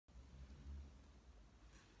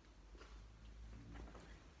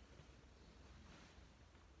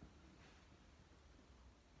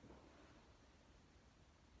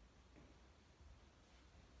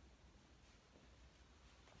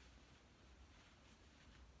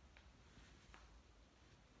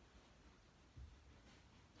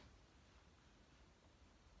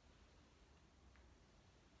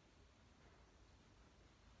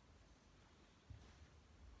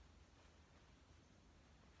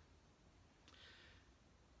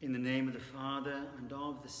In the name of the Father, and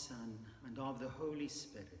of the Son, and of the Holy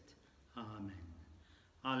Spirit. Amen.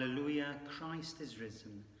 Alleluia, Christ is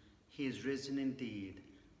risen. He is risen indeed.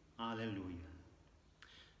 Alleluia.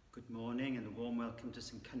 Good morning and a warm welcome to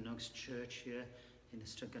St. Cynog's Church here in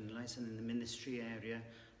Ystradgynlais and in the ministry area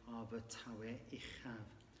of Tawe Uchaf.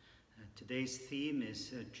 Today's theme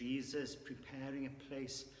is Jesus preparing a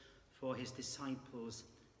place for his disciples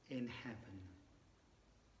in heaven.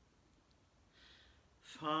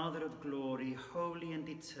 Father of glory, holy and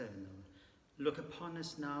eternal, look upon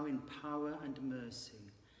us now in power and mercy.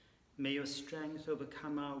 May your strength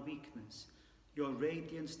overcome our weakness, your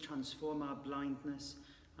radiance transform our blindness,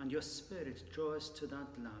 and your Spirit draw us to that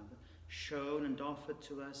love shown and offered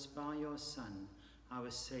to us by your Son,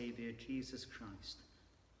 our Saviour, Jesus Christ.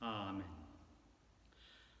 Amen.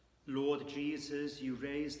 Lord Jesus, you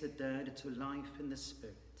raise the dead to life in the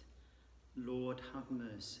Spirit. Lord, have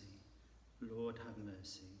mercy. Lord, have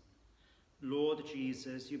mercy. Lord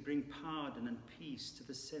Jesus, you bring pardon and peace to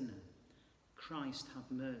the sinner. Christ, have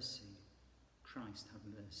mercy. Christ, have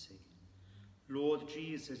mercy. Lord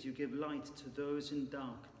Jesus, you give light to those in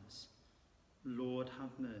darkness. Lord, have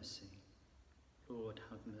mercy. Lord,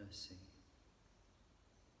 have mercy.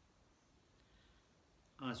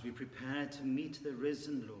 As we prepare to meet the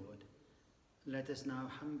risen Lord, let us now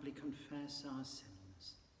humbly confess our sins.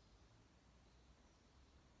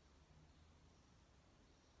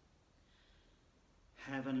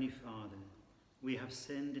 Heavenly Father, we have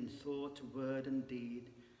sinned in thought, word and deed,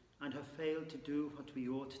 and have failed to do what we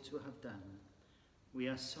ought to have done. We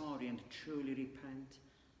are sorry and truly repent.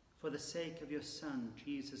 For the sake of your Son,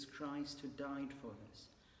 Jesus Christ, who died for us,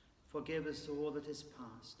 forgive us all that is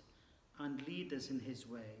past, and lead us in his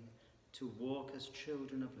way to walk as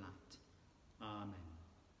children of light. Amen.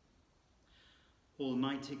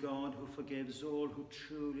 Almighty God, who forgives all who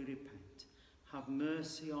truly repent, have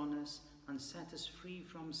mercy on us and set us free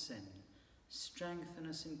from sin, strengthen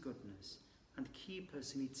us in goodness, and keep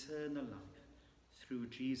us in eternal life, through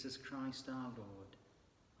Jesus Christ our Lord.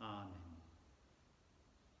 Amen.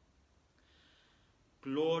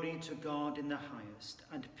 Glory to God in the highest,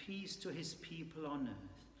 and peace to his people on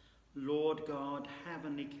earth. Lord God,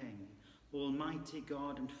 heavenly King, almighty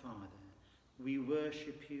God and Father, we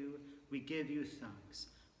worship you, we give you thanks,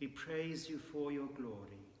 we praise you for your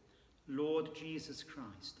glory. Lord Jesus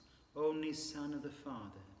Christ, only Son of the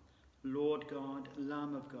Father, Lord God,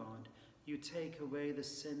 Lamb of God, you take away the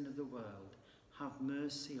sin of the world, have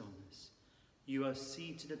mercy on us. You are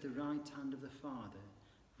seated at the right hand of the Father,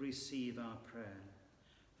 receive our prayer.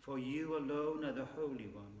 For you alone are the Holy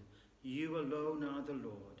One, you alone are the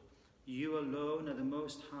Lord, you alone are the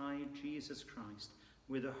Most High, Jesus Christ,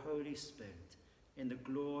 with the Holy Spirit, in the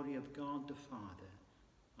glory of God the Father.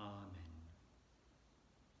 Amen.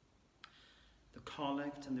 The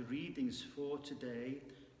collect and the readings for today,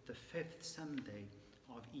 the 5th Sunday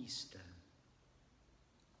of Easter.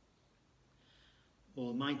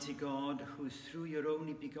 Almighty God, who through your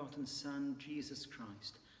only begotten Son, Jesus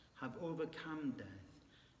Christ, have overcome death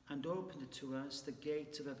and opened to us the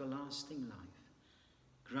gate of everlasting life,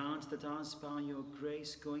 grant that as by your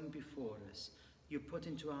grace going before us, you put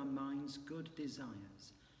into our minds good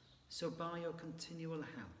desires, so by your continual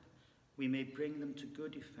help we may bring them to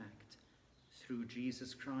good effect, through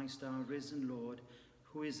Jesus Christ our risen Lord,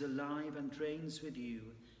 who is alive and reigns with you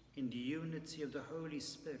in the unity of the Holy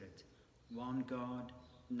Spirit, one God,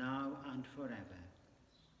 now and forever.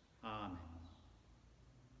 Amen.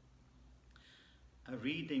 A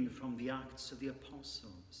reading from the Acts of the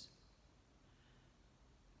Apostles.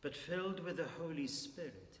 But filled with the Holy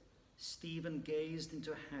Spirit, Stephen gazed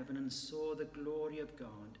into heaven and saw the glory of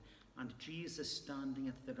God and Jesus standing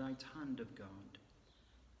at the right hand of God.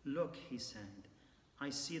 Look, he said, I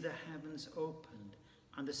see the heavens opened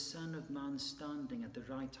and the Son of Man standing at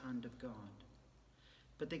the right hand of God.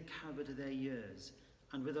 But they covered their ears,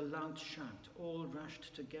 and with a loud shout all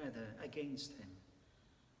rushed together against him.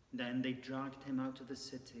 Then they dragged him out of the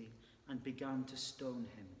city and began to stone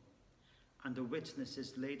him. And the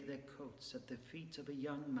witnesses laid their coats at the feet of a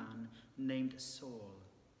young man named Saul.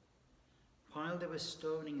 While they were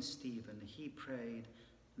stoning Stephen, he prayed,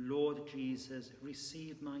 Lord Jesus,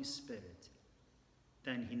 receive my spirit.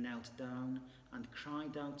 Then he knelt down and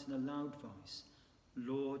cried out in a loud voice,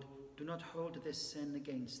 Lord, do not hold this sin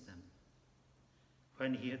against them.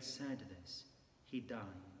 When he had said this, he died.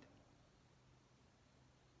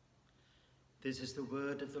 This is the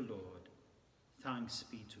word of the Lord. Thanks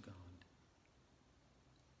be to God.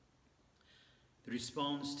 The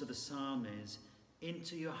response to the psalm is,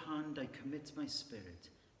 into your hand I commit my spirit.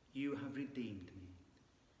 You have redeemed me.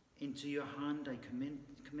 Into your hand I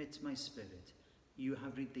commit my spirit. you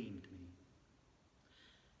have redeemed me.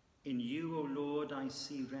 In you, O Lord, I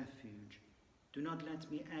see refuge. Do not let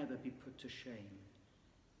me ever be put to shame.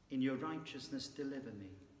 In your righteousness deliver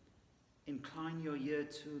me. Incline your ear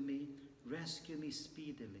to me, rescue me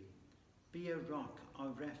speedily. Be a rock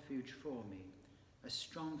of refuge for me, a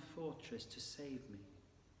strong fortress to save me.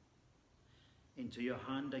 Into your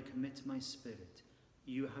hand I commit my spirit.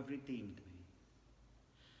 You have redeemed me.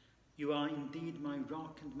 You are indeed my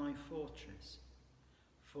rock and my fortress.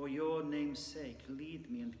 For your name's sake, lead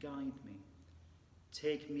me and guide me.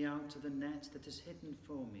 Take me out of the net that is hidden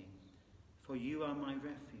for me, for you are my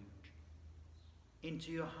refuge.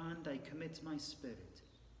 Into your hand I commit my spirit.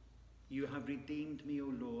 You have redeemed me,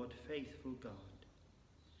 O Lord, faithful God.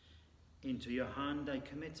 Into your hand I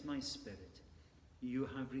commit my spirit. You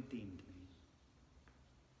have redeemed me.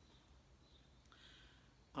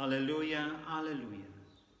 Alleluia, alleluia.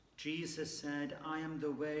 Jesus said, I am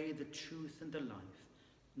the way, the truth, and the life.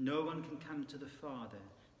 No one can come to the Father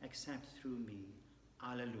except through me.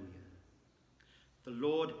 Alleluia. The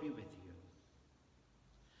Lord be with you.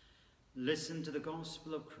 Listen to the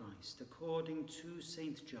gospel of Christ according to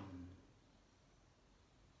St. John.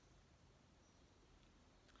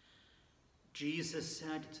 Jesus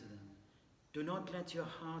said to them, do not let your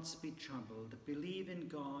hearts be troubled. Believe in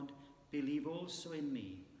God, believe also in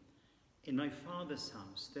me. In my Father's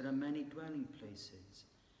house there are many dwelling places.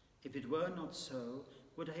 If it were not so,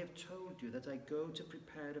 would I have told you that I go to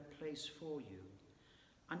prepare a place for you?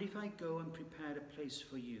 And if I go and prepare a place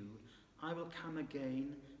for you, I will come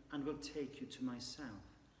again and will take you to myself,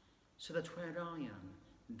 so that where I am,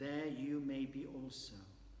 there you may be also.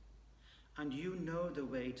 And you know the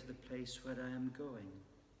way to the place where I am going.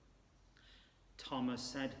 Thomas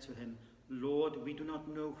said to him, Lord, we do not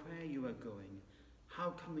know where you are going.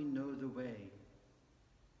 How can we know the way?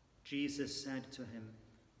 Jesus said to him,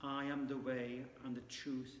 I am the way and the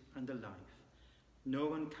truth and the life. No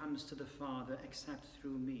one comes to the Father except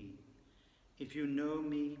through me. If you know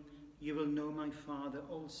me, you will know my Father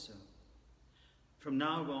also. From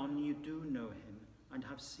now on you do know him and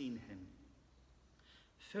have seen him.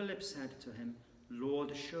 Philip said to him,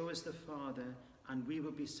 Lord, show us the Father, and we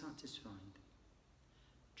will be satisfied.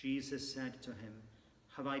 Jesus said to him,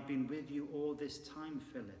 have I been with you all this time,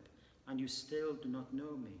 Philip, and you still do not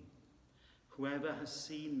know me? Whoever has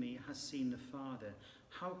seen me has seen the Father.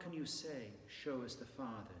 How can you say, show us the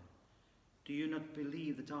Father? Do you not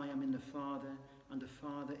believe that I am in the Father, and the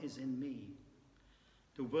Father is in me?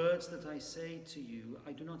 The words that I say to you,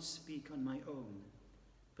 I do not speak on my own,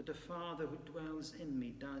 but the Father who dwells in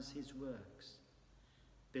me does his works.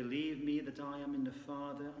 Believe me that I am in the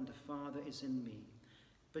Father, and the Father is in me.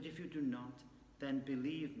 But if you do not, then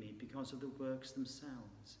believe me because of the works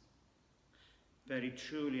themselves. Very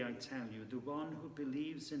truly I tell you, the one who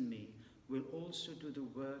believes in me will also do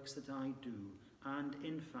the works that I do, and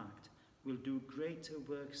in fact will do greater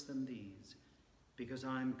works than these, because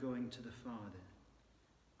I am going to the Father.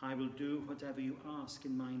 I will do whatever you ask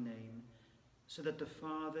in my name, so that the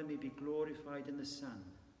Father may be glorified in the Son.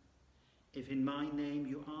 If in my name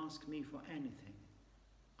you ask me for anything,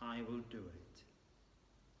 I will do it.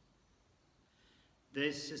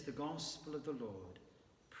 This is the gospel of the Lord.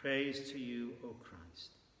 Praise to you, O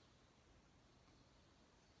Christ.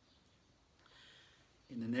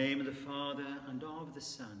 In the name of the Father, and of the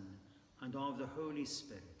Son, and of the Holy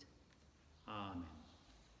Spirit. Amen.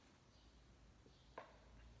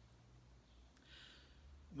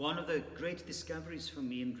 One of the great discoveries for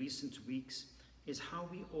me in recent weeks is how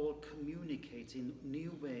we all communicate in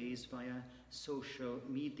new ways via social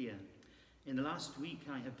media. In the last week,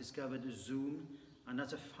 I have discovered Zoom, and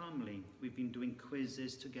as a family, we've been doing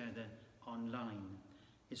quizzes together online.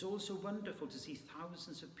 It's also wonderful to see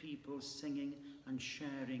thousands of people singing and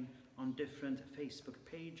sharing on different Facebook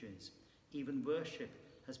pages. Even worship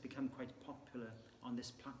has become quite popular on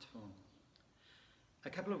this platform. A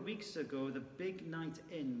couple of weeks ago, the big night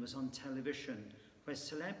in was on television, where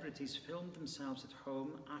celebrities filmed themselves at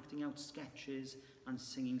home acting out sketches and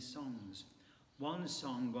singing songs. One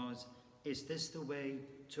song was, Is This the Way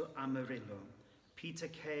to Amarillo? Peter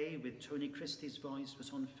Kay, with Tony Christie's voice,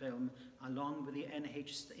 was on film, along with the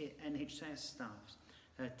NHS staff,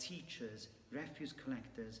 teachers, refuse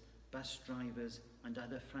collectors, bus drivers, and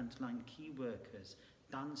other frontline key workers,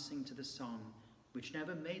 dancing to the song, which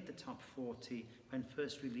never made the top 40 when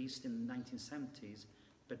first released in the 1970s,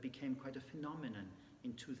 but became quite a phenomenon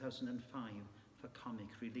in 2005 for comic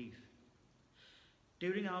relief.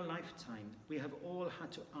 During our lifetime, we have all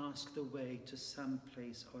had to ask the way to some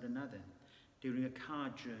place or another, during a car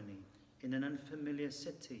journey, in an unfamiliar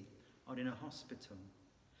city, or in a hospital.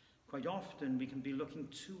 Quite often we can be looking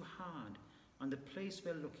too hard and the place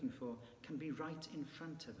we're looking for can be right in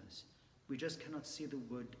front of us. We just cannot see the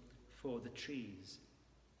wood for the trees.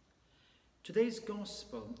 Today's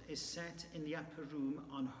Gospel is set in the upper room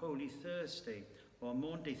on Holy Thursday, or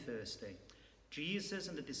Maundy Thursday. Jesus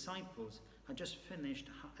and the disciples had just finished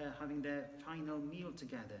having their final meal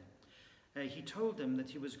together. He told them that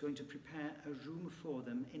he was going to prepare a room for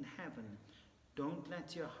them in heaven. Don't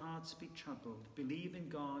let your hearts be troubled. Believe in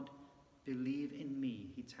God, believe in me,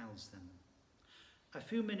 he tells them. A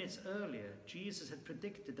few minutes earlier, Jesus had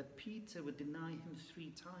predicted that Peter would deny him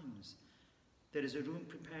 3 times. There is a room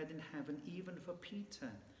prepared in heaven even for Peter.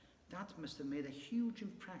 That must have made a huge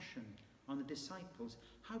impression on the disciples.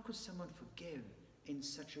 How could someone forgive in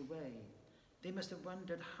such a way? They must have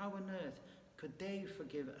wondered how on earth could they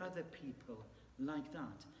forgive other people like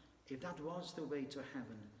that? If that was the way to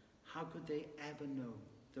heaven, how could they ever know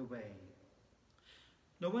the way?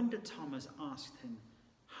 No wonder Thomas asked him,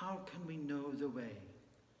 how can we know the way?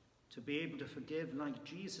 To be able to forgive like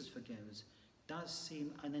Jesus forgives does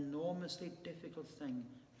seem an enormously difficult thing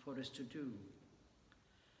for us to do.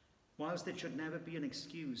 Whilst it should never be an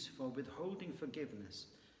excuse for withholding forgiveness,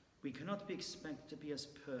 we cannot be expected to be as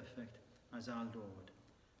perfect as our Lord.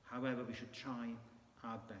 However, we should try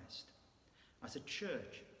our best. As a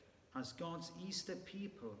church, as God's Easter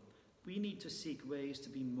people, we need to seek ways to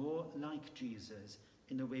be more like Jesus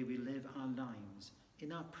in the way we live our lives,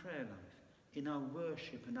 in our prayer life, in our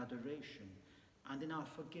worship and adoration, and in our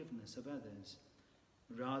forgiveness of others.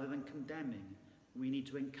 Rather than condemning, we need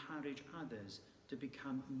to encourage others to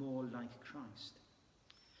become more like Christ.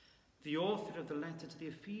 The author of the letter to the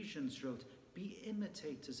Ephesians wrote, "Be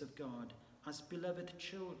imitators of God as beloved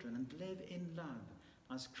children and live in love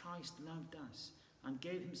as Christ loved us and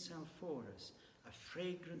gave himself for us, a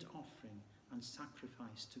fragrant offering and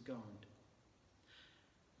sacrifice to God."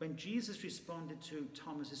 When Jesus responded to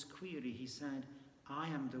Thomas's query, he said, "I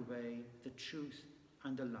am the way, the truth,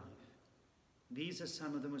 and the life." These are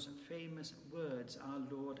some of the most famous words our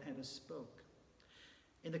Lord ever spoke.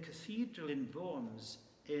 In the cathedral in Worms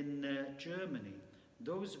in Germany,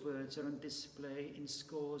 those words are on display in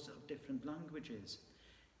scores of different languages.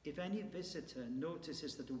 If any visitor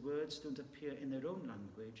notices that the words don't appear in their own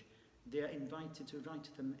language, they are invited to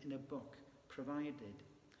write them in a book provided.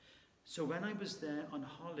 So when I was there on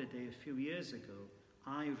holiday a few years ago,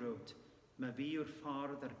 I wrote, "Ma fi yw'r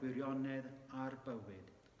ffordd ar gwirionedd a'r bywyd,"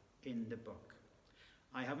 in the book.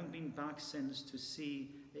 I haven't been back since to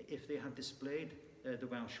see if they have displayed the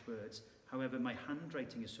Welsh words. However, my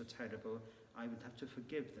handwriting is so terrible, I would have to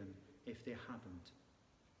forgive them if they haven't.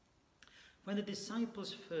 When the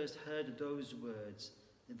disciples first heard those words,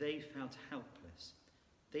 they felt helpless.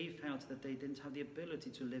 They felt that they didn't have the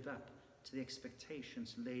ability to live up to the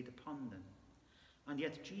expectations laid upon them. And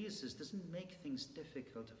yet Jesus doesn't make things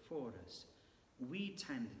difficult for us. We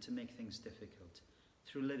tend to make things difficult.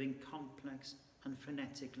 Through living complex and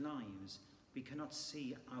frenetic lives, we cannot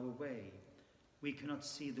see our way. We cannot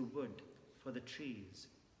see the wood for the trees.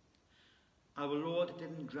 Our Lord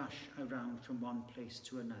didn't rush around from one place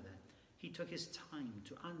to another. He took his time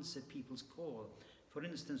to answer people's call. For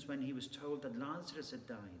instance, when he was told that Lazarus had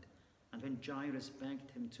died, and when Jairus begged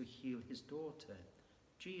him to heal his daughter,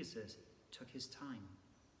 Jesus took his time.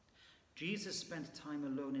 Jesus spent time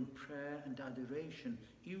alone in prayer and adoration,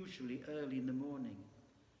 usually early in the morning,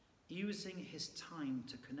 using his time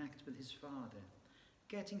to connect with his Father,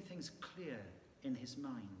 getting things clear in his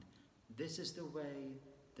mind. This is the way,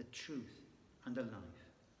 the truth, and the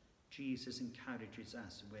life Jesus encourages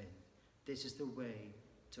us with. This is the way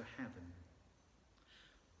to heaven.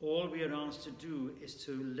 All we are asked to do is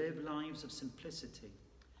to live lives of simplicity,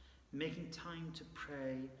 making time to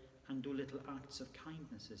pray and do little acts of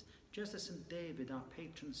kindnesses, just as St. David, our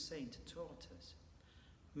patron saint, taught us.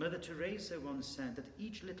 Mother Teresa once said that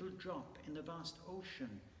each little drop in the vast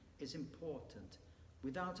ocean is important.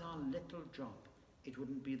 Without our little drop, it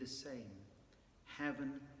wouldn't be the same.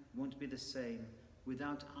 Heaven won't be the same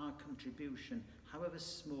without our contribution, however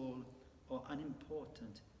small or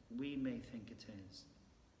unimportant we may think it is.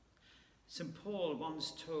 St. Paul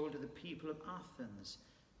once told the people of Athens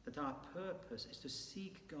that our purpose is to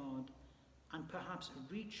seek God and perhaps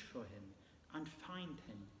reach for him and find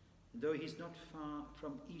him, though he's not far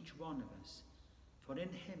from each one of us. For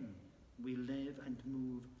in him we live and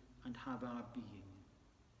move and have our being.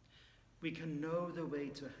 We can know the way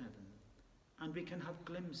to heaven, and we can have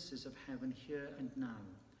glimpses of heaven here and now.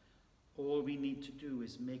 All we need to do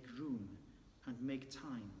is make room and make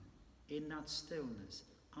time. In that stillness,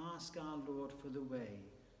 ask our Lord for the way,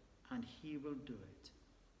 and he will do it.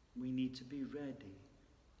 We need to be ready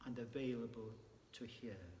and available to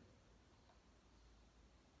hear.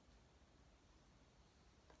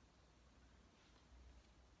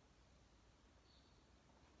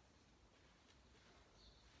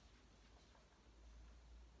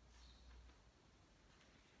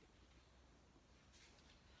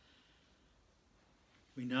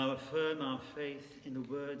 We now affirm our faith in the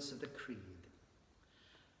words of the Creed.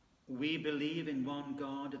 We believe in one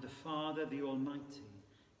God, the Father, the Almighty,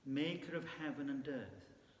 maker of heaven and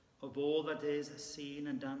earth, of all that is seen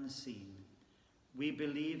and unseen. We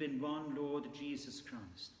believe in one Lord Jesus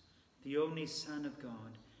Christ, the only Son of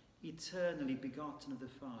God, eternally begotten of the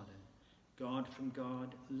Father, God from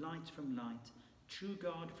God, light from light, true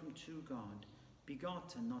God from true God,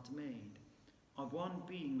 begotten, not made, of one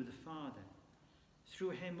being with the Father.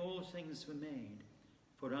 Through him all things were made.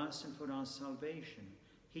 For us and for our salvation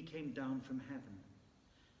he came down from heaven.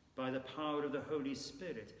 By the power of the Holy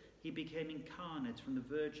Spirit he became incarnate from the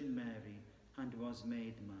Virgin Mary and was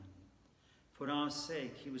made man. For our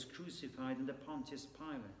sake he was crucified under Pontius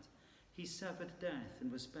Pilate. He suffered death and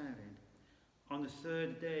was buried. On the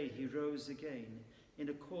third day he rose again in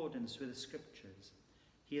accordance with the Scriptures.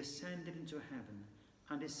 He ascended into heaven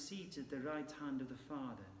and is seated at the right hand of the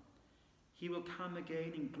Father. He will come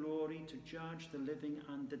again in glory to judge the living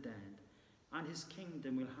and the dead, and his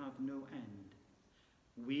kingdom will have no end.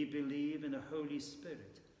 We believe in the Holy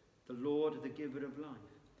Spirit, the Lord, the giver of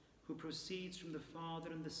life, who proceeds from the Father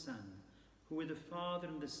and the Son, who with the Father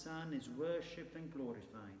and the Son is worshipped and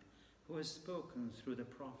glorified, who has spoken through the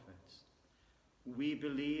prophets. We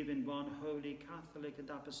believe in one holy, Catholic and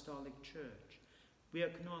Apostolic Church. We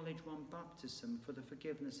acknowledge one baptism for the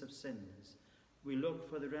forgiveness of sins. We look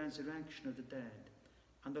for the resurrection of the dead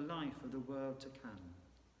and the life of the world to come.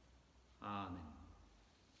 Amen.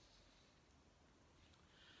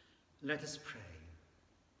 Let us pray.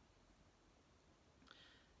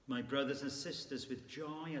 My brothers and sisters, with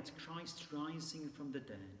joy at Christ's rising from the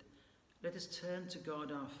dead, let us turn to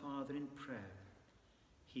God our Father in prayer.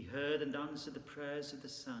 He heard and answered the prayers of the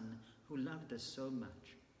Son who loved us so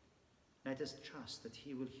much. Let us trust that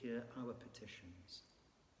he will hear our petitions.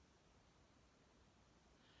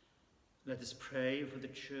 Let us pray for the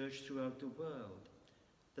Church throughout the world,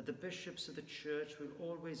 that the bishops of the Church will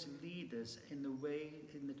always lead us in the way,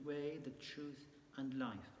 the truth and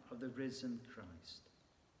life of the risen Christ.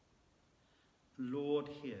 Lord,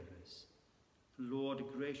 hear us. Lord,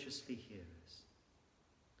 graciously hear us.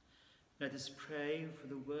 Let us pray for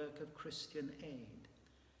the work of Christian Aid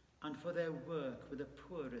and for their work with the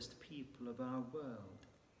poorest people of our world.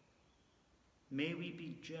 May we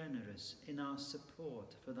be generous in our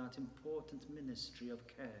support for that important ministry of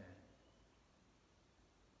care.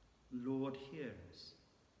 Lord, hear us.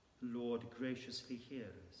 Lord, graciously hear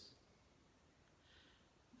us.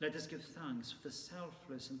 Let us give thanks for the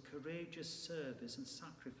selfless and courageous service and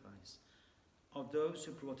sacrifice of those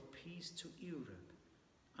who brought peace to Europe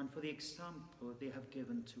and for the example they have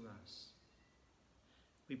given to us.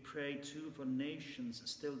 We pray too for nations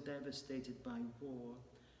still devastated by war,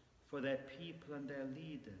 for their people and their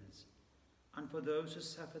leaders, and for those who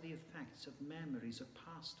suffer the effects of memories of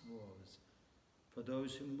past wars, for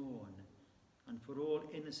those who mourn, and for all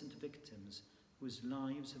innocent victims whose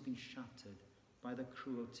lives have been shattered by the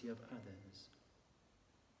cruelty of others.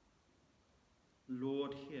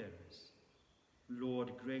 Lord, hear us.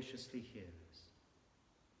 Lord, graciously hear us.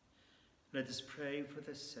 Let us pray for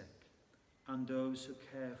the sick and those who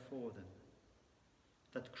care for them,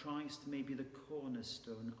 that Christ may be the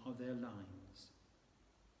cornerstone of their lives.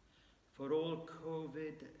 For all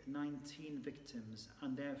COVID-19 victims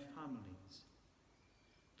and their families,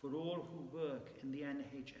 for all who work in the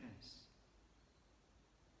NHS,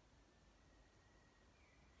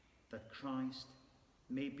 that Christ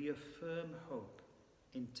may be a firm hope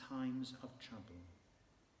in times of trouble.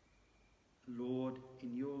 Lord,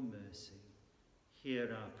 in your mercy, hear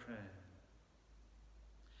our prayer.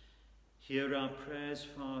 Hear our prayers,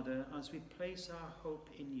 Father, as we place our hope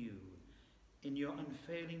in you, in your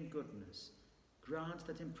unfailing goodness. Grant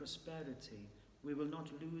that in prosperity we will not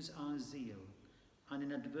lose our zeal, and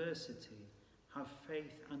in adversity have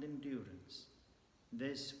faith and endurance.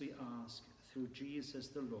 This we ask through Jesus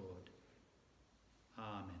the Lord.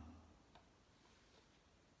 Amen.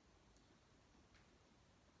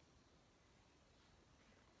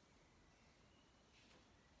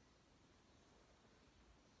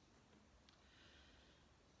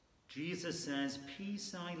 Jesus says,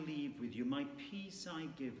 "Peace I leave with you, my peace I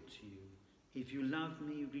give to you. If you love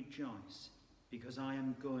me, rejoice, because I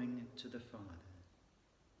am going to the Father."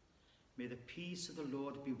 May the peace of the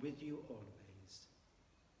Lord be with you always.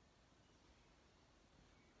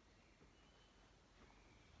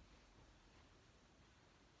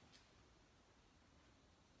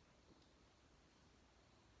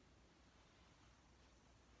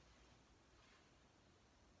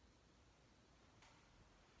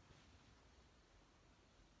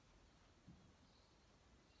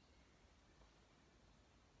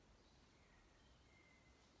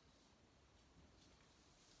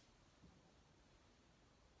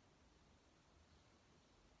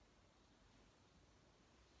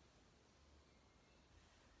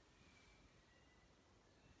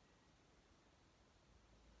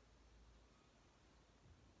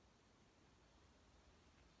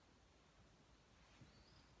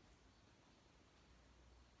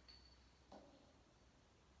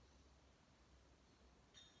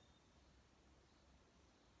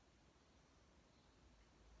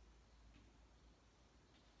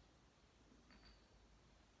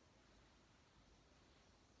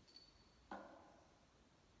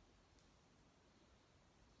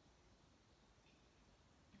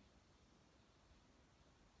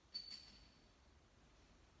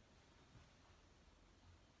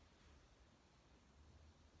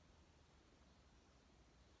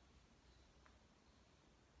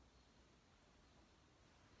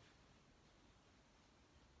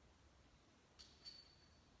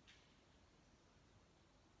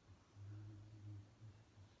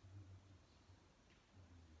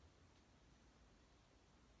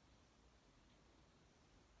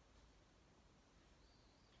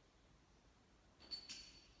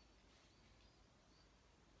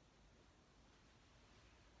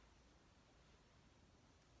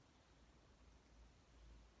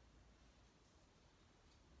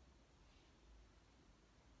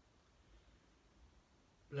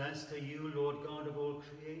 Blessed are you, Lord God of all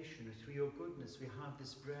creation. Through your goodness we have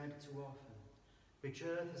this bread to offer, which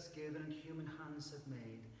earth has given and human hands have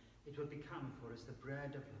made. It will become for us the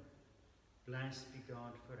bread of life. Blessed be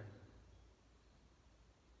God forever.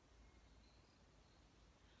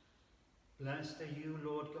 Blessed are you,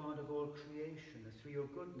 Lord God of all creation. Through your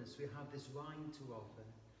goodness we have this wine to offer,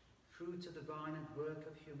 fruit of the vine and work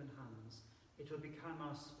of human hands. It will become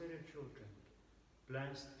our spiritual drink.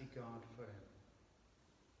 Blessed be God forever.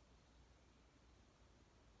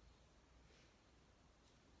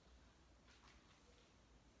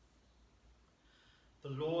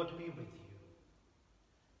 The Lord be with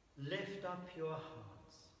you. Lift up your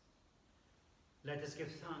hearts. Let us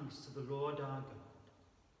give thanks to the Lord our God.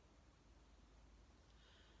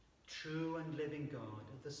 True and living God,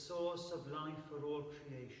 the source of life for all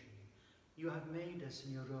creation, you have made us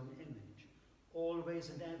in your own image. Always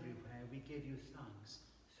and everywhere we give you thanks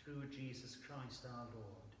through Jesus Christ our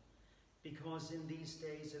Lord. Because in these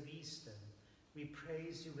days of Easter we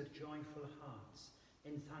praise you with joyful hearts,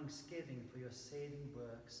 in thanksgiving for your saving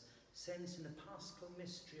works, since in the paschal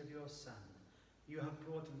mystery of your Son, you have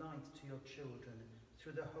brought light to your children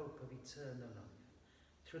through the hope of eternal life.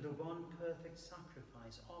 Through the one perfect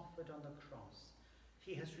sacrifice offered on the cross,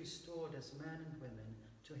 he has restored us men and women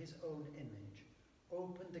to his own image,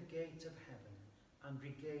 opened the gate of heaven, and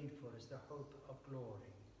regained for us the hope of glory.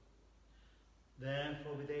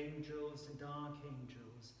 Therefore, with angels and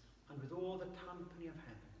archangels, and with all the company of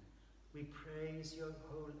heaven, we praise your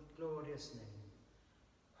whole glorious name.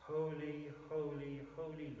 Holy, holy,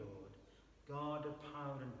 holy Lord, God of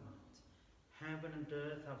power and might, heaven and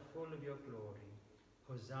earth are full of your glory.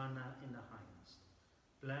 Hosanna in the highest.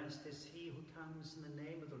 Blessed is he who comes in the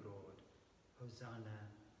name of the Lord.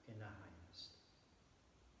 Hosanna in the highest.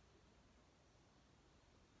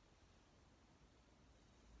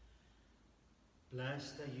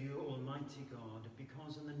 Blessed are you, Almighty God,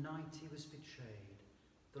 because on the night he was betrayed,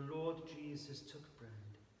 the Lord Jesus took bread,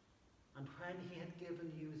 and when he had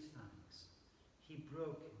given you thanks, he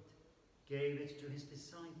broke it, gave it to his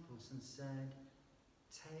disciples, and said,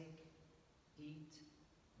 "Take, eat,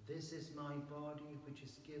 this is my body which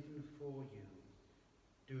is given for you.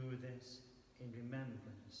 Do this in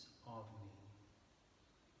remembrance of me."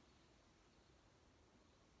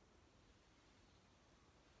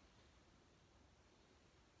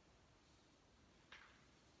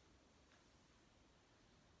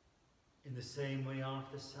 In the same way,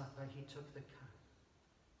 after supper, he took the cup.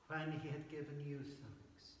 When he had given you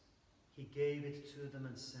thanks, he gave it to them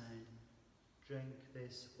and said, "Drink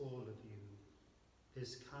this, all of you.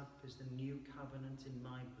 This cup is the new covenant in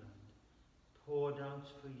my blood, poured out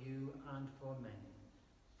for you and for many,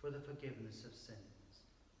 for the forgiveness of sins.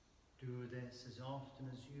 Do this as often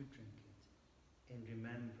as you drink it, in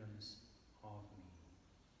remembrance of me."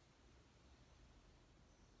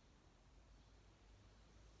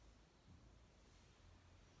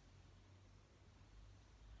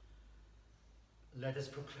 Let us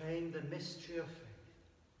proclaim the mystery of faith.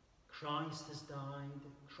 Christ has died,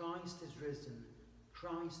 Christ is risen,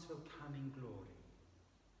 Christ will come in glory.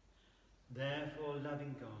 Therefore,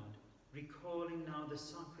 loving God, recalling now the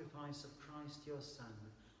sacrifice of Christ your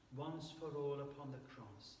Son, once for all upon the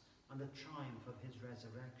cross, and the triumph of his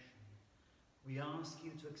resurrection, we ask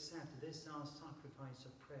you to accept this our sacrifice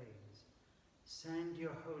of praise. Send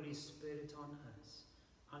your Holy Spirit on us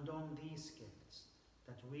and on these gifts,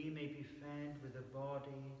 that we may be fed with the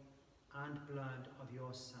body and blood of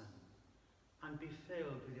your Son, and be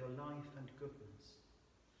filled with your life and goodness.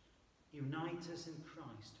 Unite us in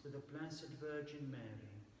Christ with the Blessed Virgin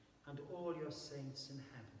Mary and all your saints in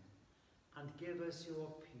heaven, and give us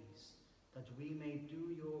your peace, that we may do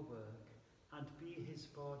your work and be his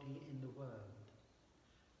body in the world.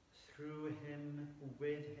 Through him,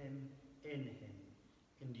 with him,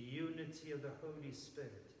 in the unity of the Holy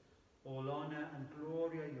Spirit, all honour and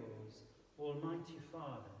glory are yours, Almighty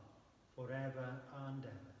Father, forever and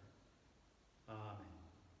ever. Amen.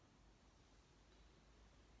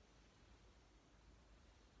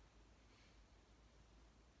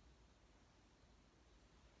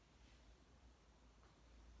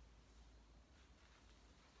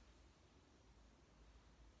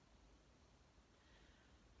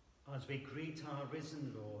 As we greet our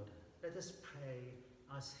risen Lord, let us pray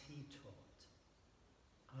as he taught.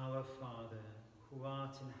 Our Father, who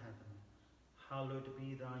art in heaven, hallowed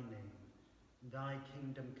be thy name. Thy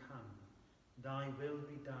kingdom come, thy will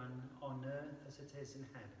be done on earth as it is in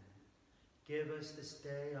heaven. Give us this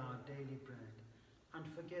day our daily bread, and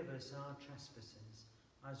forgive us our trespasses,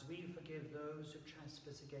 as we forgive those who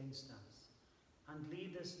trespass against us. And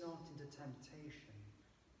lead us not into temptation,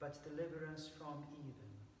 but deliver us from evil.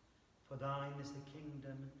 thine is the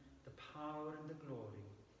kingdom, the power and the glory,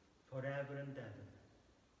 forever and ever.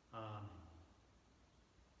 Amen.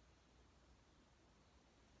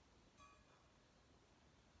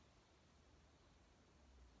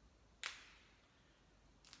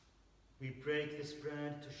 We break this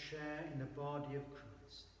bread to share in the body of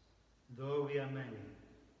Christ. Though we are many,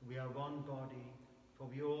 we are one body, for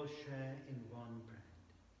we all share in one bread.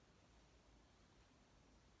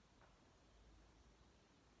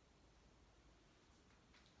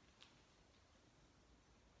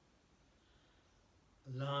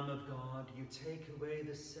 Lamb of God, you take away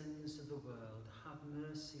the sins of the world, have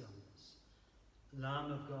mercy on us.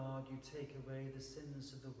 Lamb of God, you take away the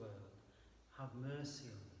sins of the world, have mercy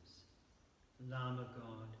on us. Lamb of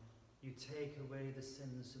God, you take away the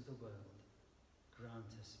sins of the world, grant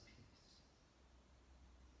us peace.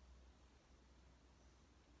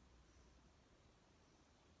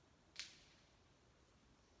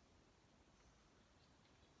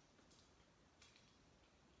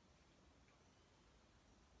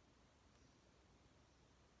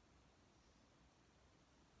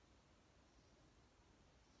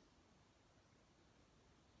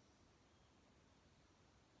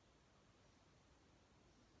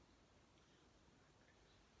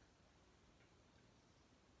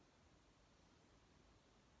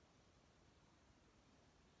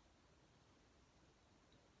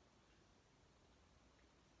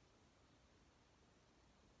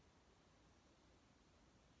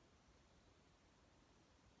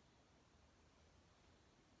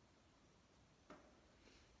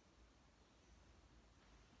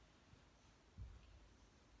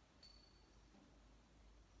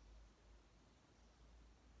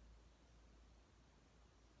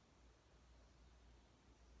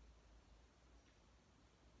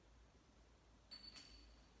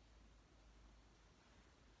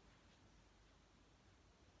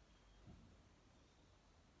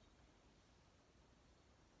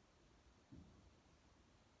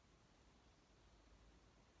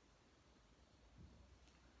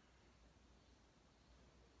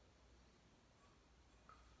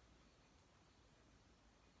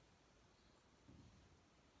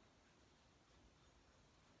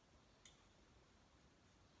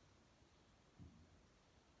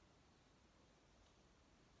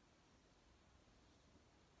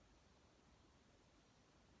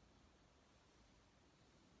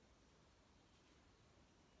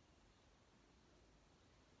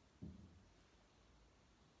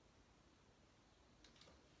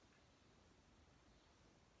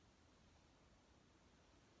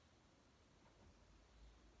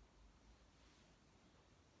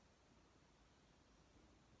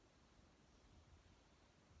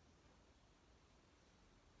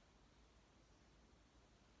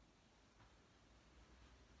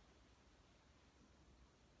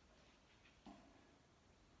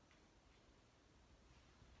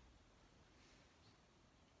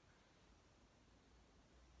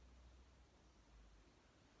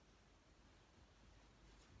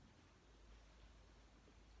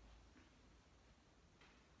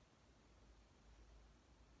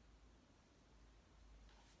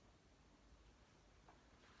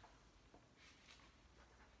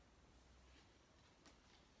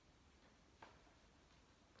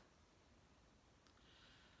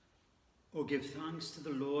 Oh, give thanks to the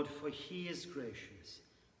Lord, for he is gracious.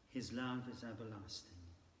 His love is everlasting.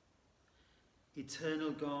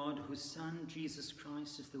 Eternal God, whose Son, Jesus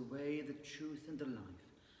Christ, is the way, the truth, and the life,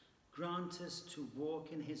 grant us to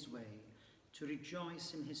walk in his way, to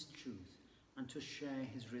rejoice in his truth, and to share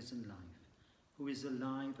his risen life, who is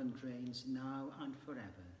alive and reigns now and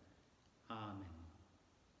forever. Amen.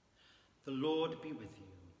 The Lord be with you.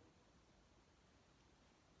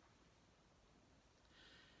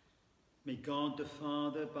 May God the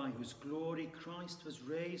Father, by whose glory Christ was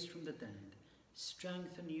raised from the dead,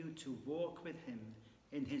 strengthen you to walk with him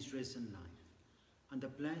in his risen life. And the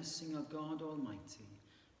blessing of God Almighty,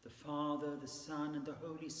 the Father, the Son, and the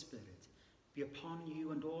Holy Spirit, be upon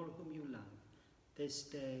you and all whom you love, this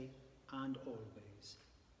day and always.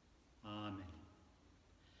 Amen.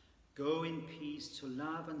 Go in peace to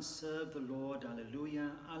love and serve the Lord.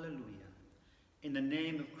 Alleluia, alleluia. In the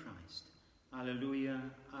name of Christ. Alleluia,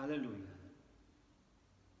 alleluia.